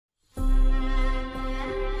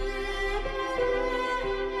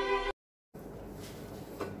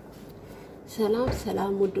ሰላም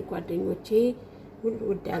ሰላም ውድ ጓደኞቼ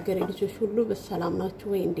ውድ አገሬ ልጆች ሁሉ በሰላም ናችሁ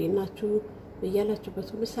ወይ እንዴት ናችሁ በእያላችሁበት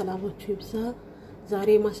ሁሉ ሰላማችሁ ይብዛ ዛሬ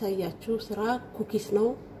ማሳያችሁ ስራ ኩኪስ ነው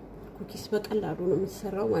ኩኪስ በቀላሉ ነው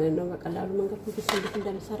የሚሰራው ማለት ነው በቀላሉ መንገድ ኩኪስ እንዴት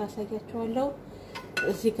እንደምሰራ አሳያችኋለሁ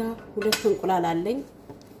እዚህ ጋር ሁለት እንቁላል አለኝ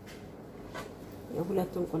ይሄንን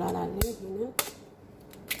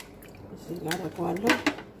እዚህ ጋር አደርገዋለሁ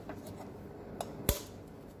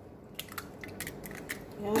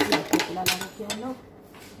ያ እንቁላል አደርጋለሁ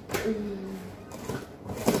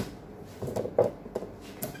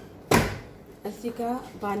እዚህ ጋር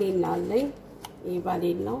ባኔላ አለኝ ይሄ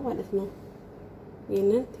ባኔላው ማለት ነው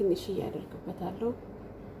ይሄንን ትንሽ ያደርግበታለሁ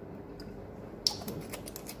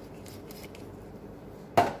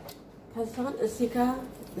ከዛን እዚህ ጋር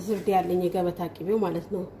ዝብድ ያለኝ የገበታ ቅቤው ማለት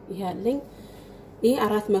ነው ይሄ ያለኝ ይሄ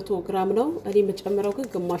 400 ግራም ነው እኔ መጨመረው ግን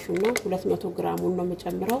ግማሹን ነው 200 ግራሙን ነው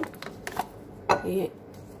መጨመረው ይሄ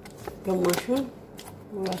ግማሹን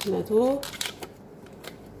 200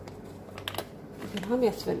 ግራም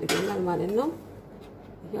ያስፈልገናል ማለት ነው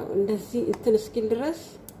ያው እንደዚህ እንትን እስኪል ድረስ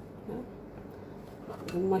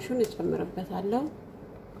ግማሹን እጨምርበታለሁ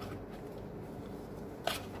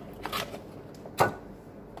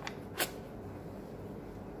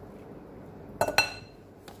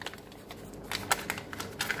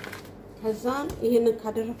ከዛን ይሄንን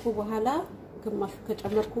ካደረኩ በኋላ ግማሹ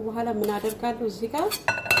ከጨመርኩ በኋላ ምን አደርጋለሁ እዚህ ጋር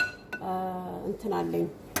እንትን አለኝ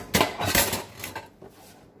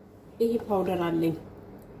ይሄ ፓውደር አለኝ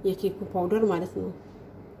የኬኩ ፓውደር ማለት ነው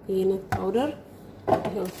ይሄንን ፓውደር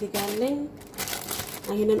ይሄው እዚህ ጋር አለኝ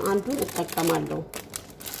ይሄንን አንዱን እጠቀማለሁ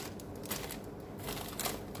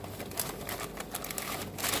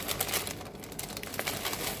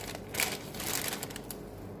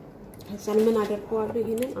ከዛን ምን አደርገዋለሁ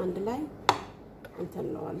ይሄንን አንድ ላይ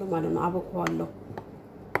እንተለዋለሁ ማለት ነው አበኳዋለሁ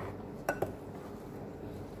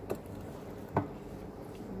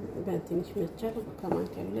በትንሽ መቻል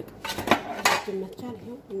ከማንኪያ ይልቅ መቻል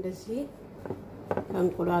ይሄው እንደዚህ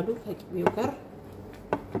ከእንቁላሉ ከቅቤው ጋር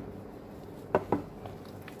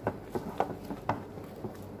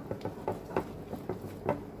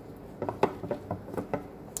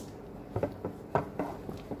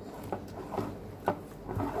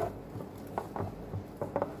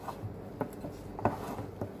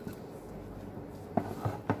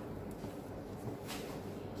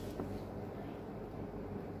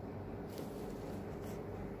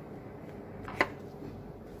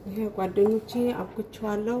ይሄ ጓደኞቼ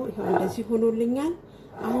አብኩቻለሁ ይሄው እንደዚህ ሆኖልኛል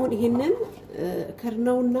አሁን ይሄንን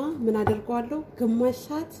ከርነውና ምን አደርጋለሁ ግማሽ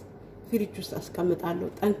ሰዓት ፍሪጅ ውስጥ አስቀምጣለሁ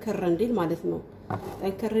ጠንከር እንዲል ማለት ነው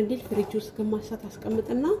ጠንከር እንዲል ፍሪጅ ውስጥ ግማሽ ሰዓት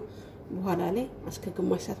አስቀምጥና በኋላ ላይ እስከ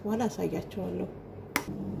ግማሽ ሰዓት በኋላ አሳያችኋለሁ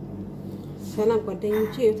ሰላም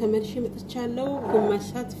ጓደኞቼ ተመልሼ መጥቻለሁ ግማሽ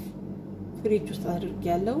ሰዓት ፍሪጅ ውስጥ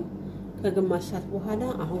አድርጌያለሁ ከግማሽ ሰዓት በኋላ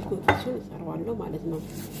አሁን ኩኪሱን እሰራዋለሁ ማለት ነው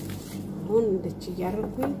አሁን እንደዚህ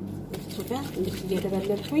ያደርኩኝ እሱ ጋር እንደዚህ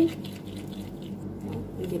እየደበለልኩኝ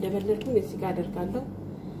እዚህ ጋር አደርጋለሁ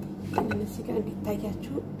እዚህ ጋር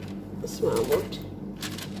እንዲታያችሁ እስማሙድ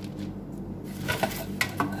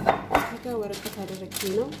እዚህ ጋር ወረቀት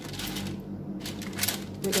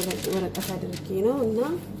አድርጌ ነው እና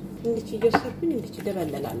እንደዚህ እየወሰድኩኝ እንደዚህ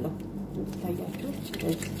ደበለላለሁ እንዲታያችሁ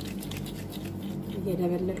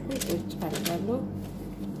እየደበለልኩኝ ቁጭ አደርጋለሁ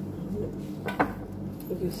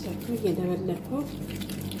እየወሰድኩ እየደበለልኩ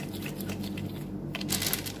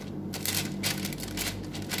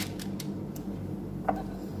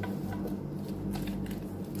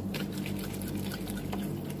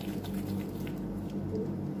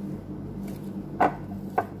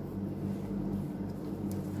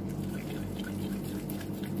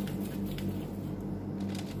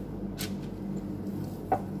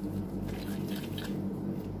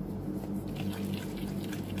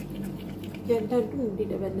ያንዳንዱ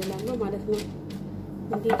እንዲደበለላለሁ ማለት ነው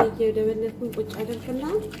እንዲደበለልኩኝ ቁጭ አደርግና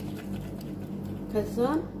ከዛ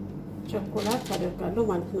ቸኮላት አደርጋለሁ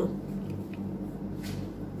ማለት ነው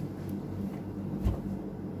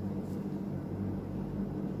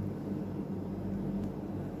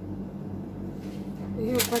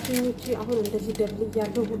ይሄ ጓደኞቼ አሁን እንደዚህ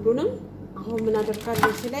ደብልያለሁ ሁሉንም አሁን ምን አደርጋለሁ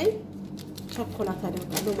እዚህ ላይ ቸኮላት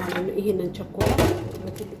አደርጋለሁ ማለት ነው ይሄንን ቸኮላት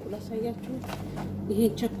በትልቁ ላሳያችሁ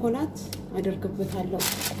ይሄን ቸኮላት አደርግበታለሁ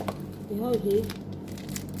ይሄው ይሄ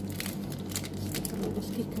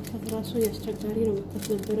እስኪ ከፈት ራሱ ያስቸጋሪ ነው መክፈት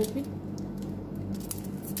ነበረብኝ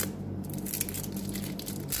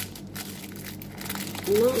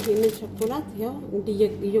እና ይሄንን ቸኮላት ያው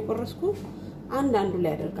እየቆረስኩ አንዱ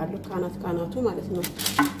ላይ አደርጋለሁ ካናቱ ማለት ነው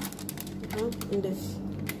እንደዚህ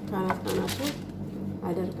ካናቱ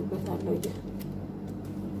አደርግበታለሁ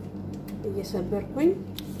እየሰበርኩኝ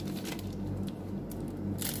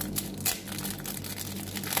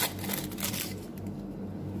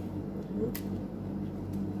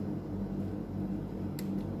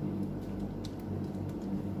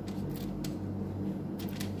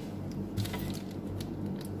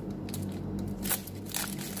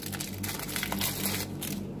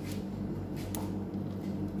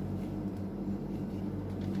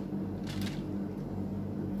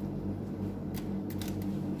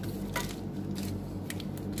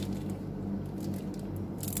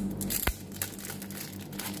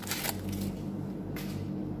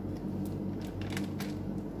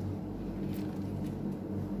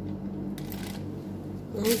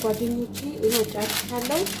አሁን ጓደኞቼ ይሄው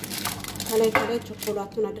ጨርሻለሁ ከላይ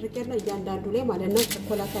ቸኮላቱን አድርጌያለሁ እያንዳንዱ ላይ ማለት ነው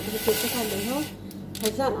ቸኮላት አድርጌበታለሁ ይሄው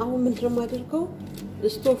ከዛን አሁን ምንድነው ማድርገው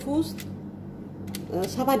ስቶፍ ውስጥ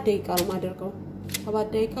 7 ደቂቃ ነው ማድርገው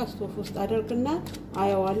 7 ደቂቃ ስቶፍ ውስጥ አድርግና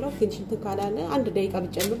አየዋለሁ ትንሽ እንትን ካላለ 1 ደቂቃ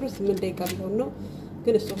ብጨምር 8 ደቂቃ ቢሆን ነው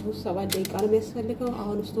ግን ስቶፍ ውስጥ 7 ደቂቃ ነው የሚያስፈልገው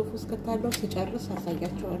አሁን ስቶፍ ውስጥ ከታለው ሲጨርስ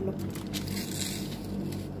አሳያችኋለሁ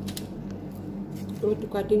ውድ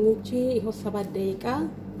ጓደኞቼ ይሄው 7 ደቂቃ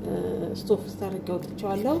ስቶፍ ውስጥ አድርጌው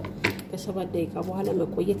ጥቻለሁ ከ7 ደቂቃ በኋላ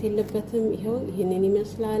መቆየት የለበትም ይሄው ይሄንን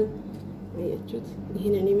ይመስላል አያችሁት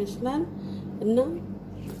ይሄንን ይመስላል እና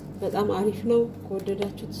በጣም አሪፍ ነው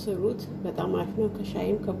ከወደዳችሁት ስሩት በጣም አሪፍ ነው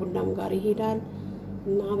ከሻይም ከቡናም ጋር ይሄዳል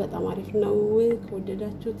እና በጣም አሪፍ ነው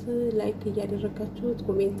ከወደዳችሁት ላይክ እያደረጋችሁት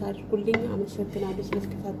ኮሜንት አድርጉልኝ አመሰግናለሁ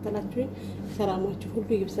ስለተከታተላችሁኝ ሰላማችሁ ሁሉ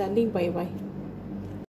ይብዛልኝ ባይ ባይ